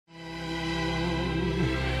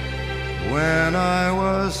when I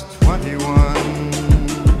was 21.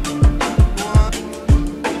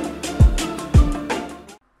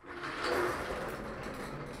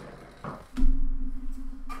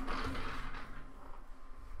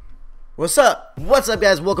 What's up? What's up,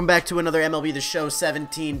 guys? Welcome back to another MLB The Show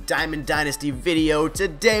 17 Diamond Dynasty video.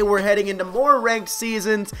 Today we're heading into more ranked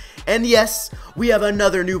seasons, and yes, we have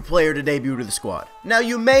another new player to debut to the squad. Now,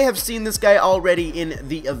 you may have seen this guy already in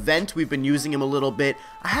the event. We've been using him a little bit.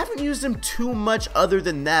 I haven't used him too much other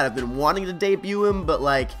than that. I've been wanting to debut him, but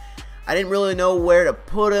like, I didn't really know where to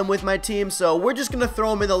put him with my team, so we're just going to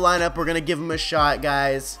throw him in the lineup. We're going to give him a shot,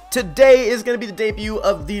 guys. Today is going to be the debut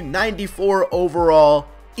of the 94 overall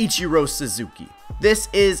Ichiro Suzuki. This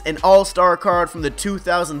is an all-star card from the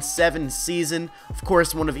 2007 season. Of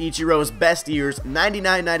course, one of Ichiro's best years.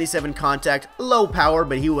 99-97 contact, low power,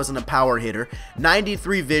 but he wasn't a power hitter.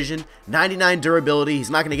 93 vision, 99 durability. He's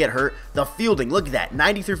not going to get hurt. The fielding, look at that.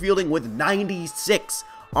 93 fielding with 96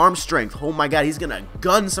 arm strength. Oh my god, he's going to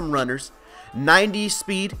gun some runners. 90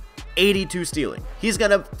 speed, 82 stealing. He's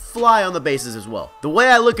going to fly on the bases as well. The way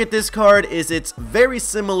I look at this card is it's very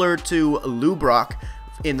similar to Lou Brock,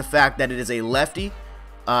 in the fact that it is a lefty,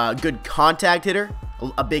 good contact hitter,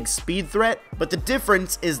 a big speed threat, but the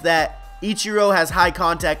difference is that Ichiro has high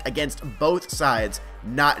contact against both sides,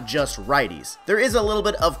 not just righties. There is a little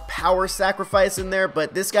bit of power sacrifice in there,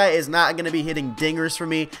 but this guy is not going to be hitting dingers for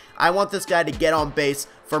me. I want this guy to get on base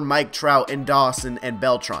for Mike Trout and Dawson and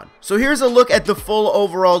Beltran. So here's a look at the full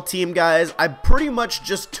overall team, guys. I pretty much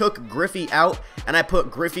just took Griffey out and I put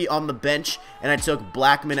Griffey on the bench, and I took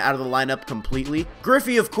Blackman out of the lineup completely.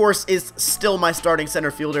 Griffey, of course, is still my starting center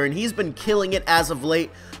fielder, and he's been killing it as of late,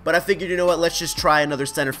 but I figured, you know what, let's just try another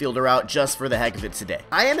center fielder out just for the heck of it today.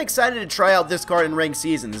 I am excited to try out this card in ranked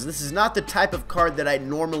seasons. This is not the type of card that I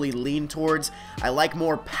normally lean towards. I like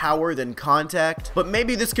more power than contact, but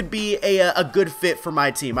maybe this could be a good fit for my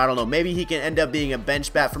team. I don't know. Maybe he can end up being a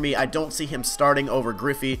bench bat for me. I don't see him starting over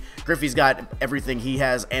Griffey. Griffey's got everything he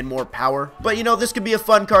has and more power, but you know, this could be a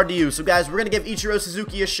fun card to use. So guys, we're gonna give Ichiro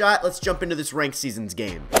Suzuki a shot. Let's jump into this ranked seasons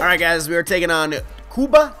game. All right, guys, we are taking on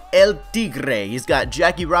Cuba El Tigre. He's got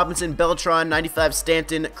Jackie Robinson, Beltran, 95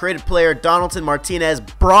 Stanton, creative player Donaldson, Martinez,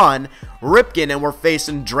 Braun, Ripken, and we're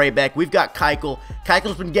facing Drebeck. We've got Keuchel.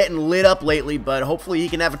 Keuchel's been getting lit up lately, but hopefully he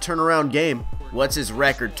can have a turnaround game. What's his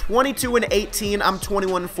record? 22-18. I'm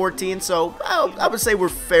 21-14, so I would say we're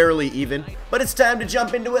fairly even. But it's time to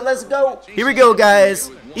jump into it. Let's go. Here we go, guys.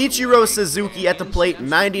 Ichiro Suzuki at the plate,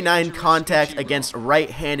 99 contact against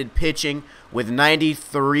right-handed pitching with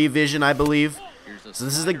 93 vision, I believe. So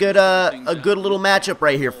this is a good little matchup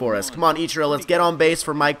right here for us. Come on, Ichiro, let's get on base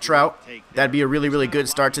for Mike Trout. That'd be a really, really good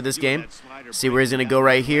start to this game. See where he's going to go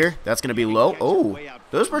right here. That's going to be low. Oh,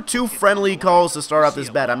 those were two friendly calls to start off this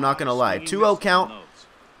bat. I'm not going to lie. 2-0 count.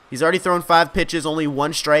 He's already thrown 5 pitches, only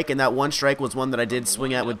 1 strike, and that 1 strike was one that I did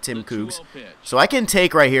swing at with Tim Cougs. So I can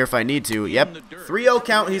take right here if I need to. Yep, 3-0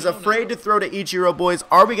 count. He's afraid to throw to Ichiro, boys.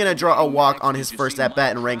 Are we going to draw a walk on his first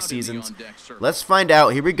at-bat in ranked seasons? Let's find out.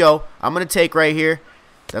 Here we go. I'm going to take right here.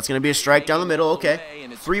 That's going to be a strike down the middle. Okay,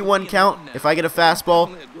 3-1 count. If I get a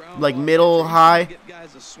fastball, like middle, high,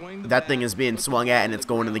 that thing is being swung at, and it's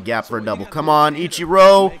going in the gap for a double. Come on,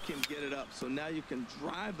 Ichiro.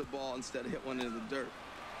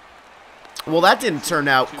 Well, that didn't turn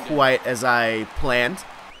out quite as I planned.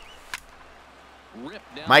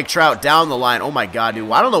 Mike Trout down the line. Oh my god, dude.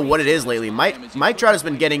 I don't know what it is lately. Mike Trout has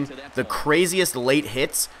been getting the craziest late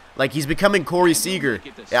hits. Like, he's becoming Corey Seager.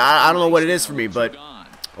 Yeah, I don't know what it is for me, but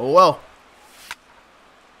oh well.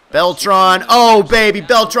 Beltran. Oh, baby.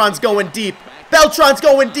 Beltran's going deep. Beltran's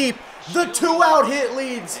going deep. The 2-out hit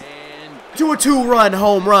leads to a 2-run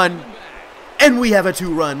home run. And we have a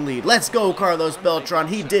 2-run lead. Let's go, Carlos Beltran.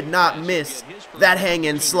 He did not miss that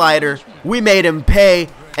hanging slider. We made him pay.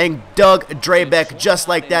 And Doug Drebeck, just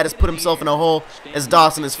like that, has put himself in a hole as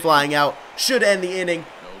Dawson is flying out. Should end the inning.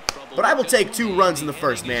 But I will take 2 runs in the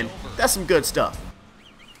first, man. That's some good stuff.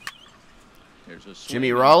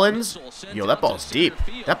 Jimmy Rollins. Yo, that ball's deep.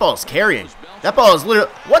 That ball's carrying. That ball is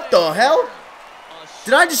literally... What the hell?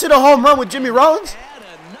 Did I just hit a home run with Jimmy Rollins?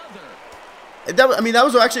 I mean, that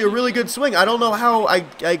was actually a really good swing. I don't know how. I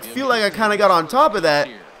feel like I kind of got on top of that.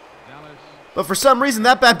 But for some reason,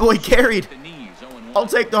 that bad boy carried. I'll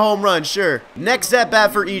take the home run, sure. Next at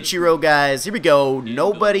bat for Ichiro, guys. Here we go.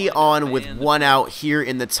 Nobody on with 1 out here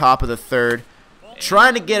in the top of the 3rd.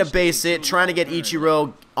 Trying to get a base hit. Trying to get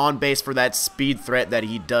Ichiro on base for that speed threat that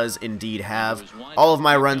he does indeed have. All of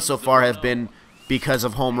my runs so far have been because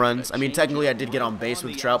of home runs. I mean, technically I did get on base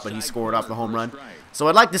with Trout, but he scored off the home run. So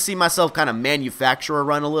I'd like to see myself kind of manufacture a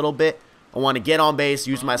run a little bit. I want to get on base,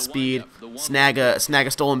 use my speed, snag a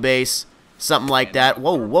stolen base, Something like that.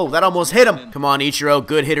 Whoa, whoa, that almost hit him. Come on, Ichiro.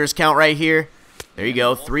 Good hitters count right here. There you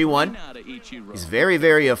go, 3-1. He's very,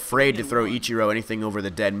 very afraid to throw Ichiro anything over the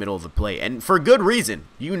dead middle of the plate. And for good reason.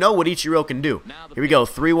 You know what Ichiro can do. Here we go,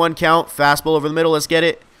 3-1 count. Fastball over the middle. Let's get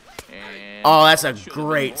it. Oh, that's a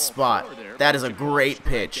great spot. That is a great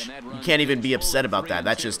pitch. You can't even be upset about that.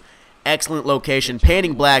 That's just excellent location.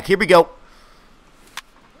 Painting black. Here we go.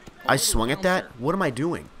 I swung at that? What am I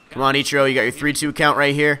doing? Come on, Ichiro. You got your 3-2 count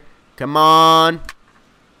right here. Come on.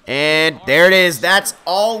 And there it is. That's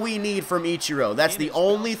all we need from Ichiro. That's the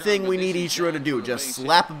only thing we need Ichiro to do. Just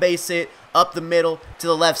slap a base hit up the middle to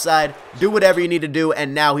the left side. Do whatever you need to do.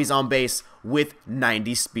 And now he's on base with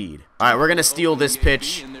 90 speed. All right, we're going to steal this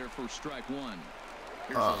pitch.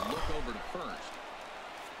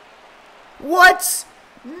 What?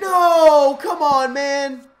 No, come on,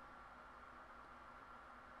 man.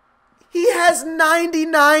 He has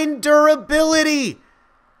 99 durability.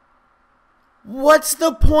 What's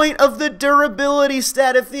the point of the durability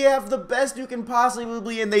stat if they have the best you can possibly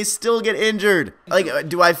be and they still get injured? Like,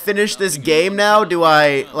 do I finish this game now? Do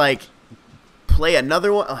I, like, play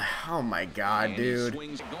another one? Oh, my God, dude.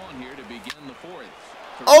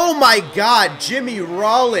 Oh, my God, Jimmy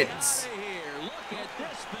Rollins.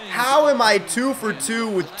 How am I 2 for 2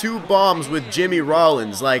 with 2 bombs with Jimmy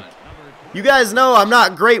Rollins? Like, you guys know I'm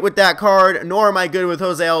not great with that card, nor am I good with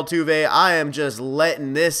Jose Altuve. I am just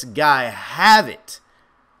letting this guy have it.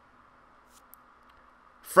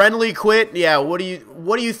 Friendly quit. Yeah, what do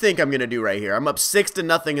you think I'm gonna do right here? I'm up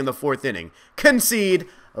 6-0 in the 4th inning. Concede.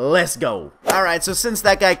 Let's go. All right, so since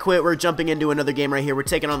that guy quit, we're jumping into another game right here. We're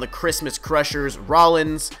taking on the Christmas Crushers.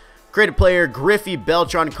 Rollins, creative player, Griffey,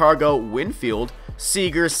 Beltran, Cargo, Winfield,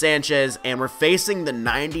 Seager, Sanchez, and we're facing the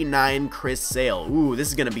 99 Chris Sale. Ooh, this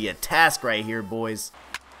is going to be a task right here, boys.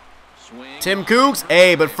 Tim Cougs,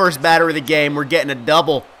 hey, but first batter of the game, we're getting a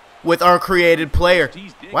double with our created player.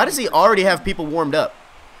 Why does he already have people warmed up?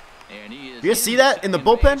 You guys see that in the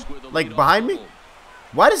bullpen? Like, behind me?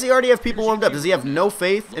 Why does he already have people warmed up? Does he have no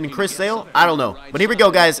faith in Chris Sale? I don't know. But here we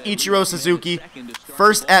go, guys. Ichiro Suzuki,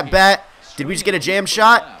 first at bat. Did we just get a jam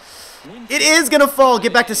shot? It is going to fall.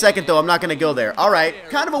 Get back to second, though. I'm not going to go there. All right.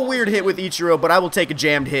 Kind of a weird hit with Ichiro, but I will take a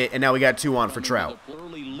jammed hit, and now we got 2 on for Trout.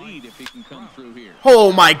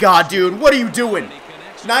 Oh, my God, dude. What are you doing?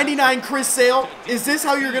 99 Chris Sale. Is this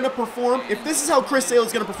how you're going to perform? If this is how Chris Sale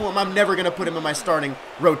is going to perform, I'm never going to put him in my starting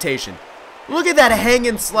rotation. Look at that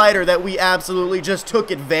hanging slider that we absolutely just took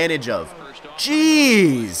advantage of.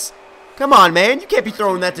 Jeez. Come on, man. You can't be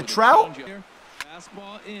throwing that to Trout.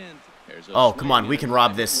 Oh, come on. We can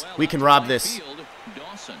rob this. We can rob this.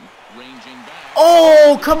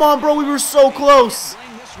 Oh, come on, bro. We were so close.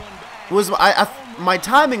 My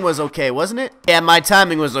timing was okay, wasn't it? Yeah, my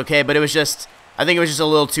timing was okay, but it was just, I think it was just a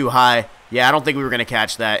little too high. Yeah, I don't think we were going to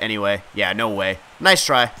catch that anyway. Yeah, no way. Nice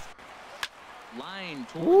try.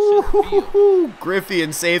 Ooh, Griffey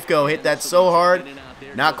and Safeco hit that so hard.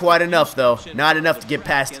 Not quite enough, though. Not enough to get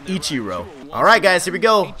past Ichiro. All right, guys, here we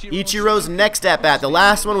go. Ichiro's next at-bat. The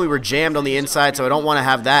last one we were jammed on the inside, so I don't want to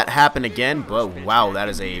have that happen again. But, wow, that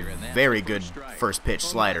is a very good first pitch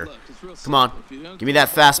slider. Come on. Give me that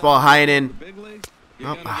fastball high and in.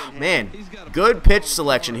 Oh, man. Good pitch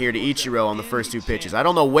selection here to Ichiro on the first 2 pitches. I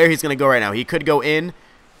don't know where he's going to go right now. He could go in.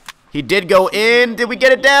 He did go in. Did we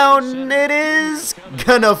get it down? It is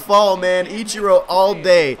gonna fall, man. Ichiro all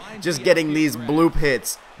day just getting these bloop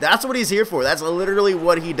hits. That's what he's here for. That's literally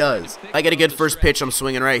what he does. I get a good first pitch. I'm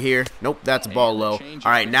swinging right here. Nope, that's ball low. All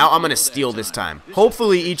right, now I'm going to steal this time.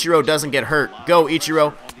 Hopefully Ichiro doesn't get hurt. Go,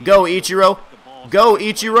 Ichiro. Go, Ichiro. Go,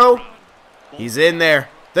 Ichiro. He's in there.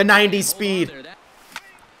 The 90 speed.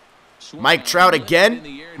 Mike Trout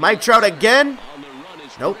again. Mike Trout again.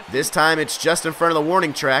 Nope, this time it's just in front of the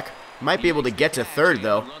warning track. Might be able to get to third,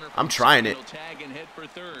 though. I'm trying it.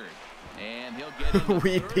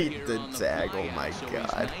 We beat the tag. Oh, my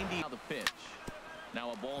God.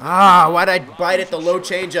 Ah, why'd I bite at the low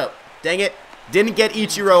changeup? Dang it. Didn't get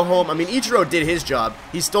Ichiro home. I mean, Ichiro did his job.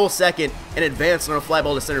 He stole second and advanced on a fly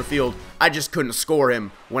ball to center field. I just couldn't score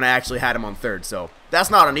him when I actually had him on third. So that's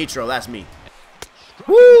not on Ichiro. That's me.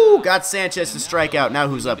 Woo! Got Sanchez to strike out. Now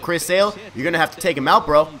who's up? Chris Sale? You're going to have to take him out,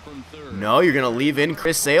 bro. No, you're going to leave in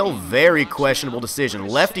Chris Sale. Very questionable decision.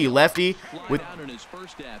 Lefty, lefty. With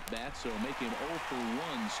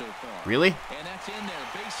Really?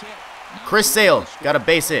 Chris Sale got a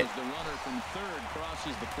base hit.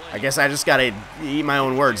 I guess I just got to eat my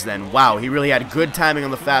own words then. Wow, he really had good timing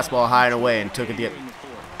on the fastball high and away and took it.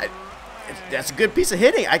 That's a good piece of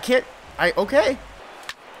hitting. Okay.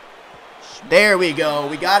 There we go.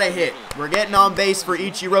 We got a hit. We're getting on base for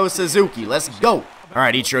Ichiro Suzuki. Let's go. All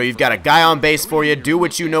right, Ichiro, you've got a guy on base for you. Do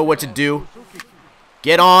what you know what to do.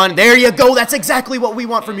 Get on. There you go. That's exactly what we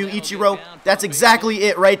want from you, Ichiro. That's exactly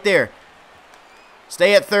it right there.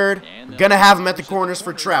 Stay at third. Gonna have him at the corners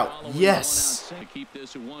for Trout. Yes.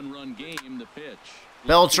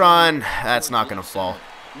 Beltran. That's not gonna fall.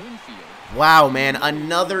 Wow, man.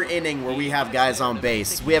 Another inning where we have guys on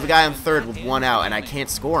base. We have a guy on third with 1 out, and I can't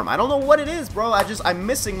score him. I don't know what it is, bro. I'm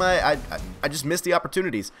missing my... I just missed the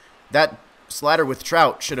opportunities. That slider with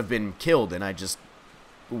Trout should have been killed, and I just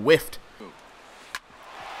whiffed.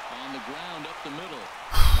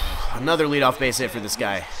 Another leadoff base hit for this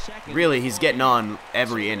guy. Really, he's getting on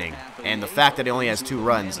every inning, and the fact that he only has 2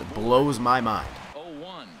 runs blows my mind.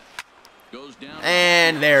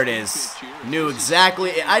 And there it is. Knew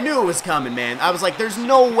exactly. I knew it was coming, man. I was like, there's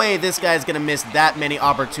no way this guy's going to miss that many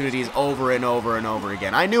opportunities over and over and over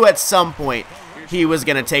again. I knew at some point he was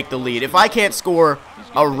going to take the lead. If I can't score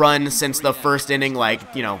a run since the first inning,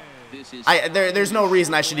 like, you know, there's no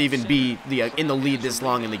reason I should even be in the lead this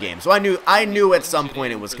long in the game. So I knew at some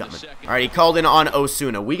point it was coming. All right, he called in on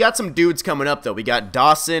Osuna. We got some dudes coming up, though. We got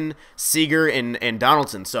Dawson, Seager, and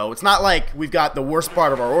Donaldson. So it's not like we've got the worst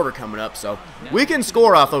part of our order coming up. So we can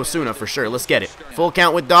score off Osuna for sure. Let's get it. Full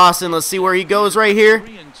count with Dawson. Let's see where he goes right here.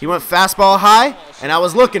 He went fastball high, and I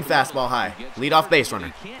was looking fastball high. Leadoff base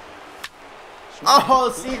runner.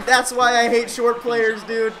 Oh, see, that's why I hate short players,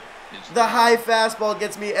 dude. The high fastball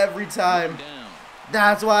gets me every time.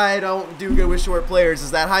 That's why I don't do good with short players.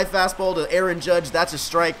 Is that high fastball to Aaron Judge, that's a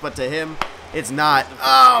strike, but to him, it's not.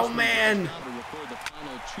 Oh, man.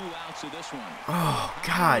 Oh,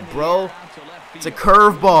 God, bro. It's a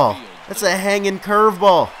curveball. That's a hanging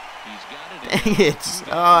curveball. Dang it.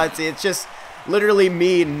 Oh, it's just literally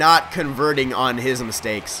me not converting on his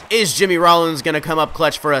mistakes. Is Jimmy Rollins going to come up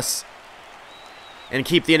clutch for us and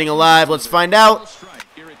keep the inning alive? Let's find out.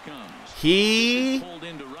 He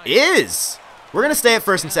is. We're going to stay at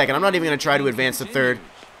first and second. I'm not even going to try to advance to third.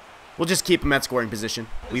 We'll just keep him at scoring position.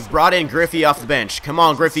 We've brought in Griffey off the bench. Come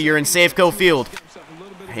on, Griffey, you're in Safeco Field.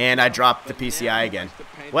 And I dropped the PCI again.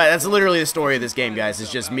 Well, that's literally the story of this game, guys.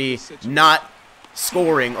 It's just me not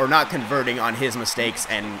scoring or not converting on his mistakes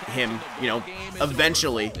and him, you know,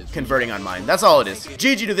 eventually converting on mine. That's all it is.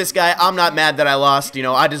 GG to this guy. I'm not mad that I lost. You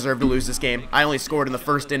know, I deserve to lose this game. I only scored in the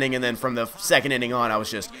first inning, and then from the second inning on, I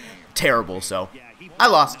was just terrible, so I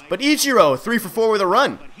lost. But Ichiro, 3 for 4 with a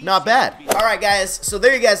run. Not bad. Alright, guys, so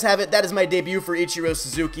there you guys have it. That is my debut for Ichiro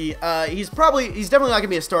Suzuki. He's definitely not going to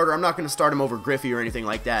be a starter. I'm not going to start him over Griffey or anything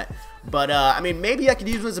like that. But, I mean, maybe I could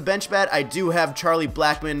use him as a bench bat. I do have Charlie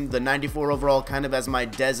Blackmon, the 94 overall, kind of as my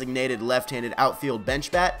designated left-handed outfield bench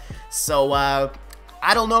bat. So, I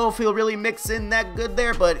don't know if he'll really mix in that good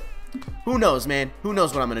there, but who knows, man? Who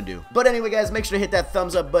knows what I'm going to do? But anyway, guys, make sure to hit that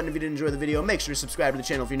thumbs up button if you did enjoy the video. Make sure to subscribe to the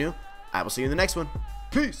channel if you're new. I will see you in the next one.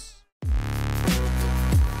 Peace!